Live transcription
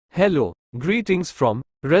Hello, greetings from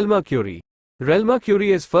Relmercury.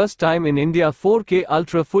 Relmercury is first time in India 4K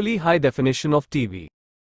Ultra Fully High Definition of TV.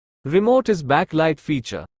 Remote is backlight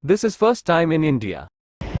feature. This is first time in India.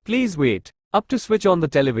 Please wait up to switch on the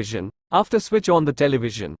television. After switch on the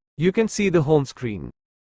television, you can see the home screen.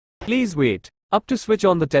 Please wait up to switch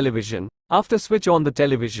on the television. After switch on the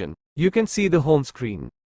television, you can see the home screen.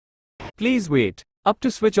 Please wait up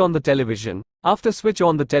to switch on the television. After switch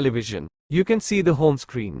on the television, you can see the home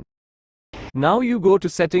screen. Now you go to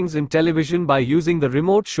settings in television by using the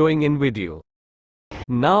remote showing in video.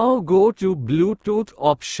 Now go to Bluetooth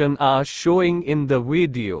option are showing in the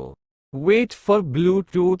video. Wait for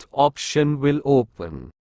Bluetooth option will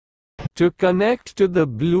open. To connect to the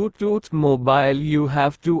Bluetooth mobile you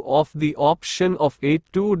have to off the option of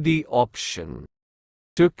A2D option.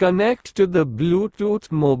 To connect to the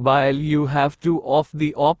Bluetooth mobile you have to off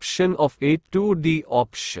the option of A2D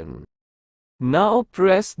option. Now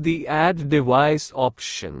press the Add Device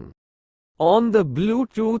option. On the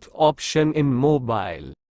Bluetooth option in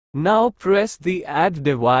mobile. Now press the Add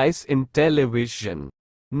Device in television.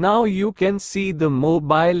 Now you can see the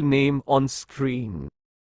mobile name on screen.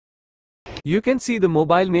 You can see the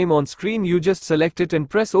mobile name on screen. You just select it and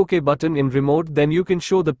press OK button in remote. Then you can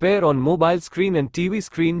show the pair on mobile screen and TV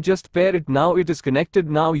screen. Just pair it. Now it is connected.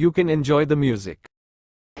 Now you can enjoy the music.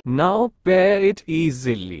 Now pair it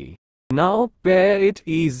easily. Now pair it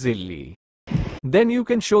easily. Then you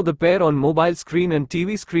can show the pair on mobile screen and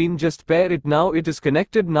TV screen. Just pair it. Now it is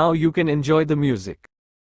connected. Now you can enjoy the music.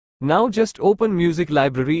 Now just open music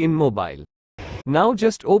library in mobile. Now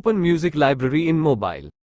just open music library in mobile.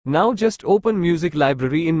 Now just open music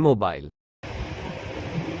library in mobile.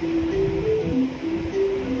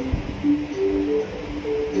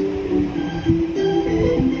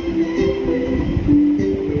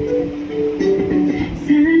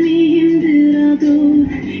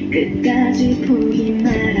 끝까지 포기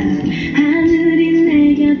마라. 하늘이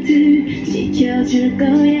내 곁을 지켜줄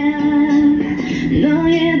거야.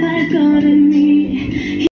 너의 발걸음